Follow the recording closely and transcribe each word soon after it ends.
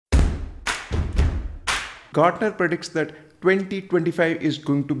Gartner predicts that 2025 is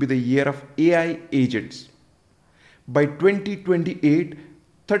going to be the year of AI agents. By 2028,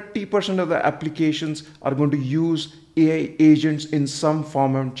 30% of the applications are going to use AI agents in some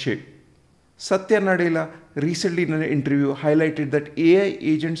form and shape. Satya Nadella recently in an interview highlighted that AI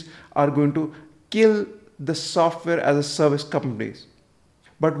agents are going to kill the software as a service companies.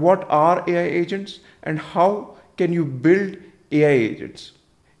 But what are AI agents and how can you build AI agents?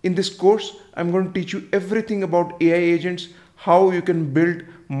 In this course, I'm going to teach you everything about AI agents, how you can build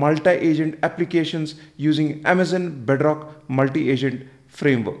multi-agent applications using Amazon Bedrock multi-agent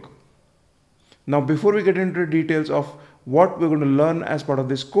framework. Now, before we get into the details of what we're going to learn as part of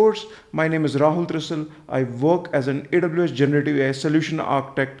this course, my name is Rahul Trisal. I work as an AWS Generative AI Solution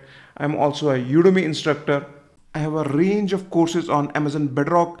Architect. I'm also a Udemy instructor. I have a range of courses on Amazon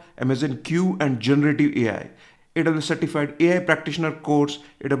Bedrock, Amazon Q, and Generative AI, AWS Certified AI Practitioner course,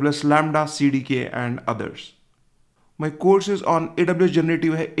 AWS Lambda, CDK, and others. My courses on AWS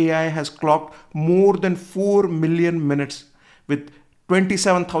Generative AI has clocked more than 4 million minutes with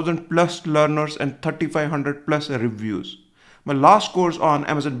 27,000 plus learners and 3,500 plus reviews. My last course on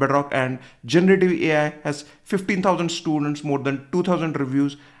Amazon Bedrock and Generative AI has 15,000 students, more than 2,000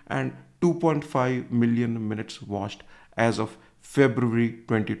 reviews, and 2.5 million minutes watched as of February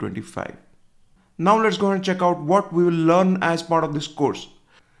 2025. Now let's go and check out what we will learn as part of this course.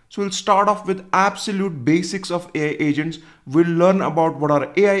 So we'll start off with absolute basics of AI agents. We'll learn about what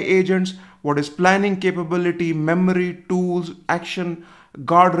are AI agents, what is planning capability, memory, tools, action,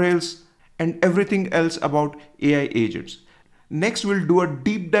 guardrails, and everything else about AI agents. Next, we'll do a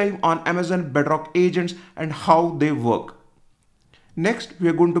deep dive on Amazon Bedrock agents and how they work. Next, we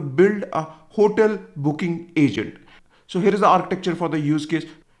are going to build a hotel booking agent. So here is the architecture for the use case.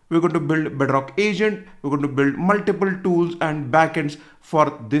 We're going to build Bedrock agent. We're going to build multiple tools and backends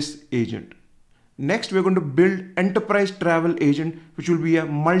for this agent. Next, we're going to build enterprise travel agent, which will be a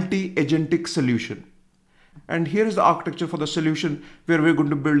multi-agentic solution. And here is the architecture for the solution where we're going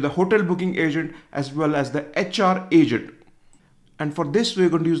to build the hotel booking agent as well as the HR agent. And for this, we're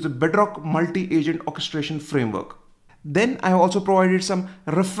going to use the Bedrock multi-agent orchestration framework. Then I have also provided some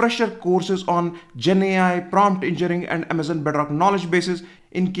refresher courses on Gen AI, prompt engineering, and Amazon Bedrock knowledge bases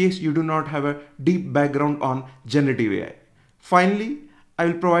in case you do not have a deep background on generative AI. Finally, I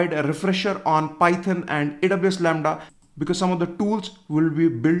will provide a refresher on Python and AWS Lambda because some of the tools will be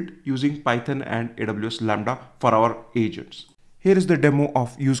built using Python and AWS Lambda for our agents. Here is the demo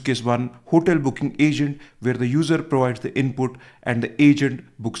of use case 1, hotel booking agent, where the user provides the input and the agent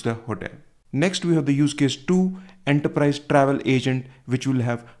books the hotel. Next, we have the use case 2, enterprise travel agent, which will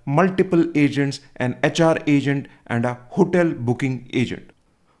have multiple agents, an HR agent and a hotel booking agent.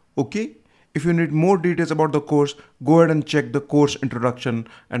 Okay, if you need more details about the course, go ahead and check the course introduction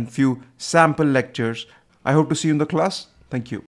and few sample lectures. I hope to see you in the class. Thank you.